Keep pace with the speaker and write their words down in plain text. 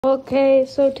Okay,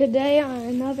 so today on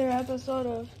another episode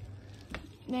of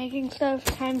Making Stuff,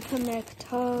 time to make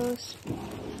toast.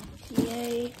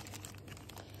 Yay.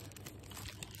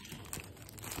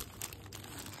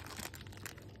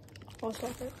 One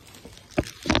second.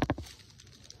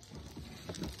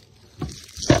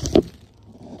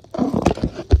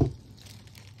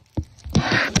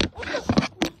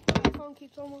 My phone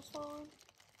keeps almost falling.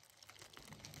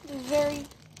 This is very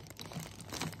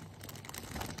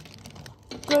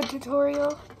good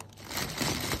tutorial.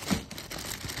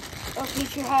 I'll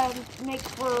teach you how to make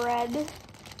bread.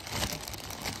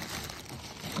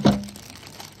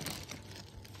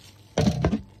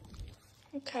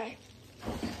 Okay.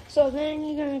 So then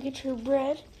you're gonna get your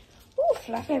bread. Ooh,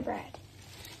 fluffy bread.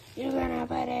 You're gonna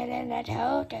put it in the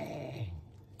toaster.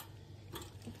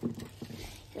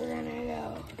 You're gonna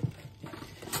go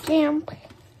camp.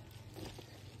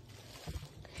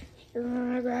 You're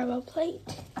gonna grab a plate.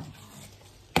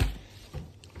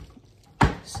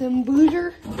 Some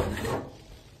butter.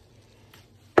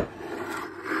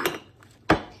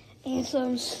 And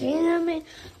some cinnamon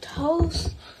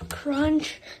toast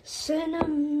crunch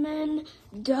cinnamon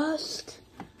dust.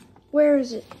 Where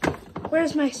is it?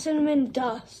 Where's my cinnamon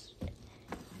dust?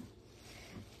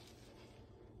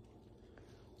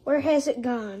 Where has it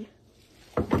gone?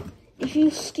 If you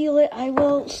steal it, I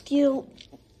will steal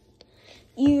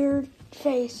your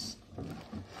face.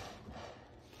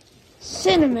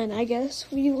 Cinnamon, I guess.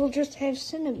 We will just have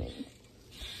cinnamon.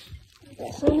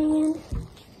 Cinnamon.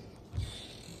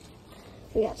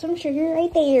 We got some sugar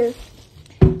right there.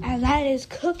 As that is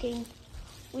cooking,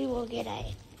 we will get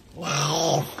a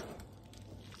knife.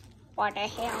 What the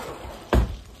hell?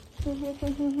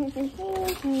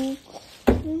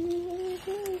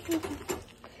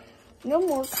 No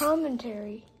more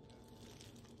commentary.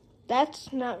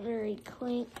 That's not very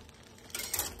clean.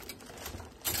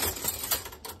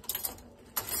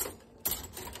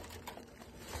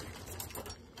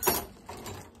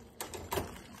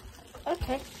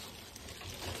 Okay.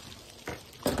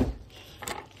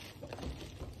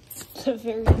 It's a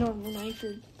very normal knife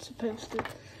you're supposed to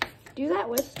do that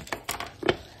with.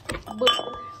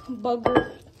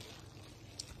 Bugger.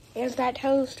 Is that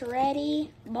toast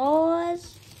ready,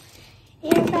 boys?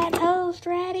 Is that toast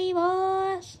ready,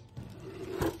 boys?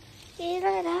 Is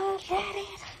that toast ready?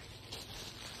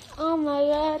 Oh my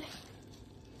God.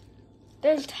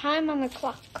 There's time on the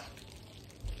clock.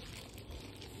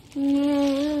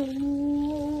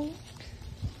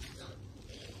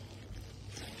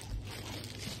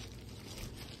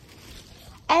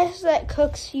 As that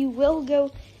cooks, you will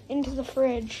go into the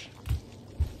fridge.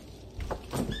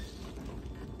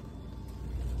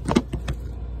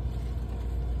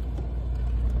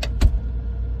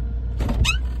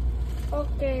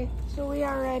 Okay, so we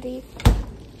are ready.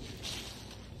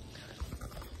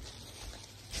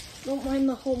 Don't mind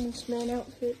the homeless man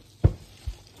outfit.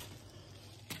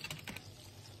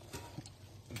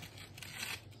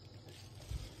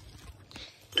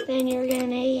 Then you're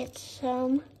gonna get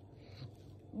some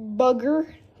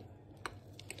bugger.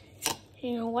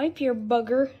 You're gonna wipe your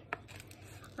bugger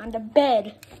on the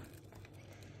bed.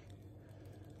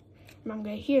 Mom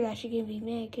gonna hear that, she gonna be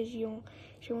mad because she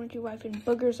wants you wiping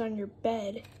boogers on your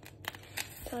bed.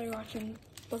 Tell her you're watching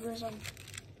boogers on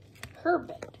her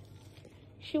bed.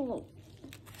 She won't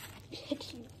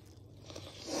hit you.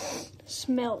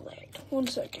 Smell that. 1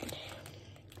 second.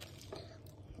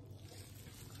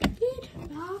 Get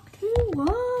back to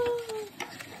work.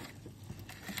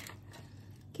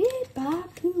 Get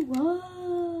back to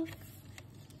work.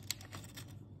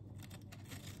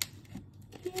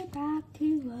 Get back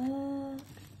to work.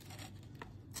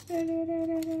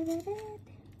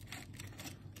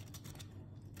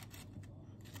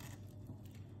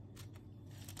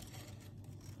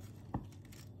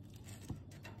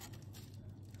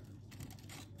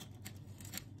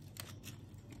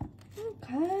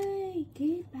 Okay,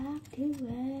 get back to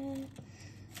it.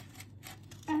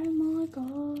 Oh my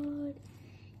God,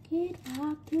 get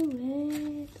back to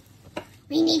it.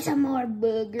 We need some more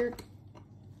booger.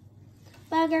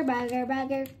 Bugger, bugger,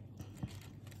 bugger.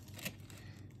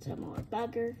 Some more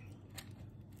bugger.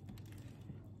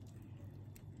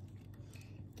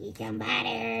 Get some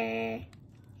butter.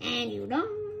 And you know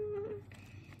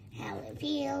how it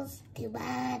feels to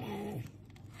butter.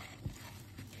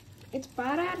 It's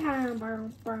butter time,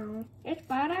 boom, boom. It's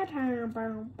butter time,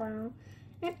 boom, boom.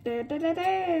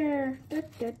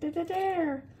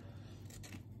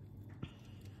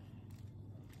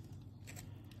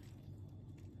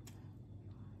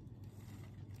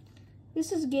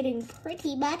 This is getting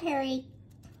pretty buttery.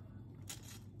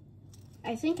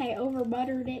 I think I over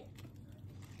buttered it.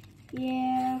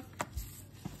 Yeah.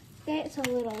 That's a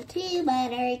little too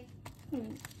buttery.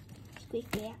 Squeak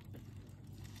that.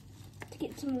 To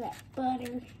get some of that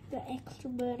butter, the extra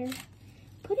butter.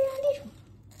 Put it on this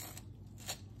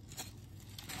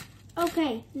one.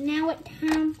 Okay, now it's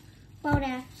time for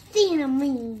the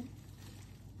cinnamon.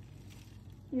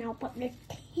 Now put the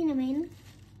cinnamon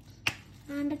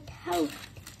on the toast.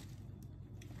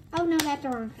 Oh no, that's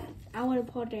wrong. I would have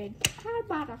put the entire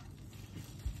butter.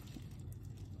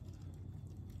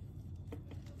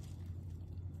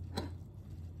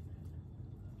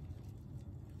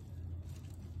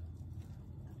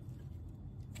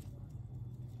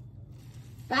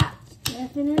 That's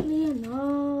definitely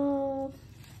enough.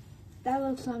 That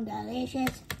looks so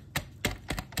delicious.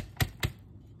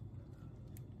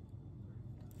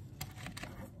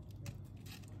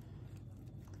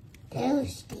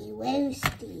 Toasty,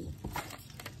 roasty.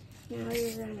 Now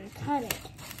you're gonna cut it.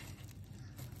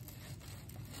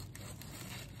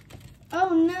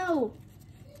 Oh no!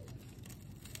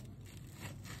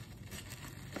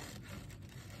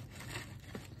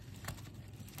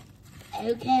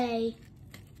 Okay.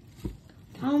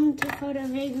 Time to put a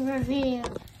big reveal.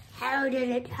 How did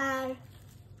it taste?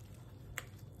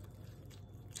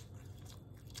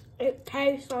 It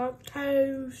tastes like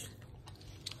toast.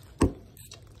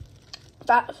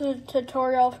 That's a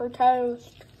tutorial for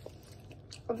toast.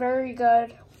 Very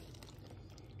good.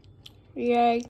 Yay.